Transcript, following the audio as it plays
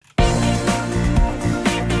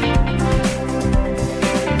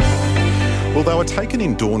Well, they were taken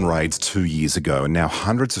in dawn raids 2 years ago, and now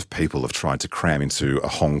hundreds of people have tried to cram into a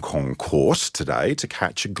Hong Kong court today to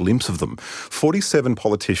catch a glimpse of them. 47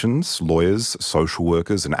 politicians, lawyers, social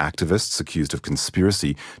workers and activists accused of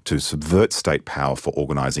conspiracy to subvert state power for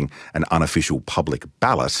organising an unofficial public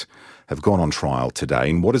ballot have gone on trial today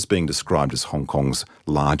in what is being described as Hong Kong's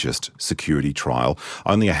largest security trial.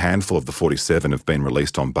 Only a handful of the 47 have been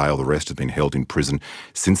released on bail. The rest have been held in prison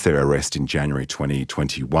since their arrest in January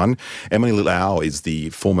 2021. Emily Lau is the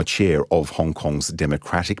former chair of Hong Kong's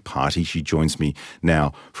Democratic Party. She joins me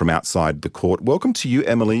now from outside the court. Welcome to you,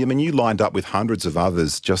 Emily. I mean, you lined up with hundreds of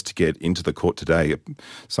others just to get into the court today.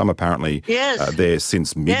 Some apparently there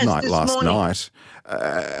since midnight last night.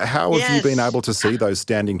 How have you been able to see those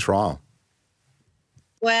standing trial?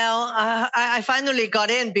 Well, I finally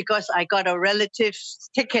got in because I got a relative's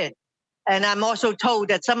ticket. And I'm also told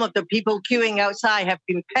that some of the people queuing outside have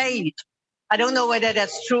been paid. I don't know whether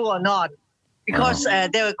that's true or not, because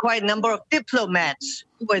there were quite a number of diplomats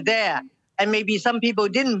who were there. And maybe some people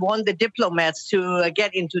didn't want the diplomats to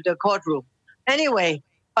get into the courtroom. Anyway,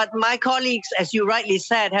 but my colleagues, as you rightly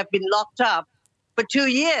said, have been locked up for 2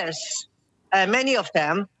 years, many of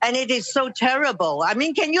them. And it is so terrible. I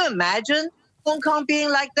mean, can you imagine Hong Kong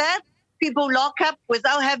being like that? People lock up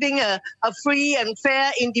without having a free and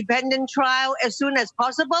fair independent trial as soon as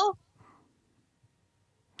possible?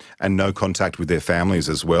 And no contact with their families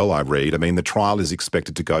as well, I read. I mean, the trial is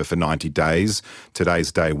expected to go for 90 days.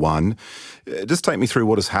 Today's day one. Just take me through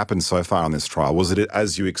what has happened so far on this trial. Was it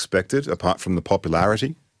as you expected, apart from the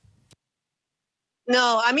popularity?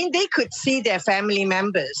 No, I mean, they could see their family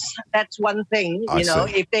members. That's one thing, I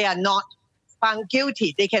see. if they are not found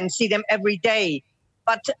guilty, they can see them every day.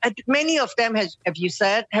 But many of them, as you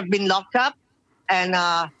said, have been locked up, and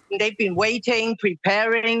they've been waiting,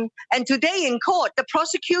 preparing. And today in court, the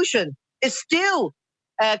prosecution is still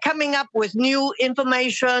coming up with new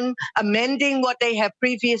information, amending what they have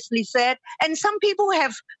previously said. And some people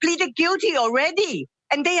have pleaded guilty already,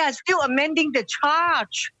 and they are still amending the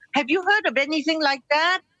charge. Have you heard of anything like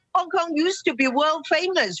that? Hong Kong used to be world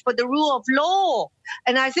famous for the rule of law.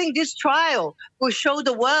 And I think this trial will show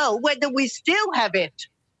the world whether we still have it.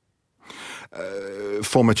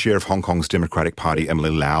 Former chair of Hong Kong's Democratic Party, Emily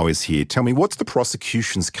Lau, is here. Tell me, what's the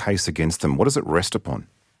prosecution's case against them? What does it rest upon?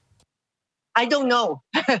 I don't know.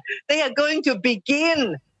 They are going to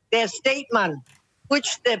begin their statement,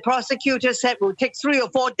 which the prosecutor said will take 3 or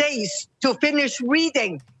 4 days to finish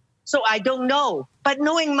reading. So I don't know. But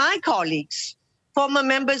knowing my colleagues, former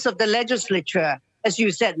members of the legislature, as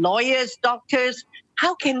you said, lawyers, doctors,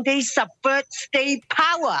 how can they subvert state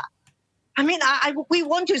power? I mean, we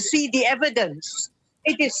want to see the evidence.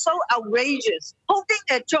 It is so outrageous.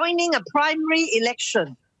 Joining a primary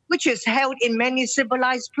election, which is held in many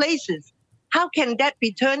civilized places, how can that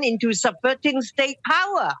be turned into subverting state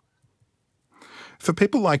power? For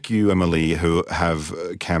people like you, Emily, who have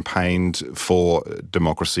campaigned for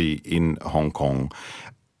democracy in Hong Kong,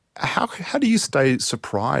 how do you stay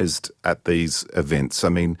surprised at these events? I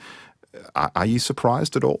mean, are you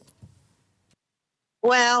surprised at all?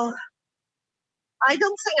 Well, I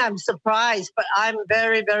don't think I'm surprised, but I'm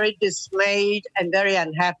very, very dismayed and very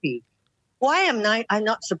unhappy. Why am I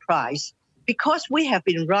not surprised? Because we have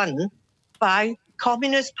been run by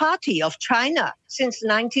Communist Party of China since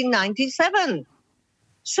 1997.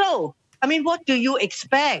 So, I mean, what do you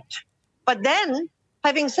expect? But then,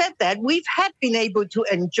 having said that, we've been able to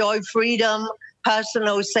enjoy freedom,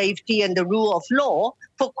 personal safety, and the rule of law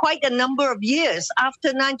for quite a number of years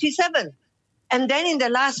after 97. And then in the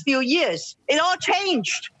last few years, it all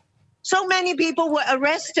changed. So many people were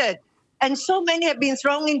arrested, and so many have been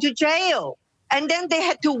thrown into jail. And then they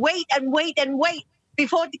had to wait and wait and wait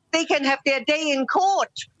before they can have their day in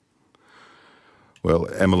court. Well,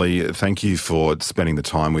 Emily, thank you for spending the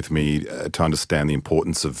time with me to understand the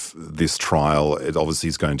importance of this trial. It obviously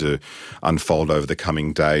is going to unfold over the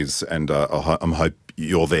coming days, and I hope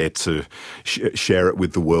you're there to share it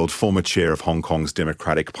with the world. Former chair of Hong Kong's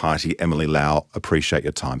Democratic Party, Emily Lau, appreciate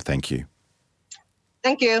your time. Thank you.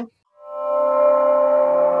 Thank you.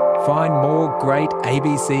 Find more great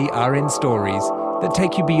ABC RN stories that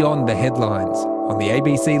take you beyond the headlines on the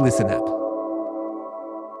ABC Listen app.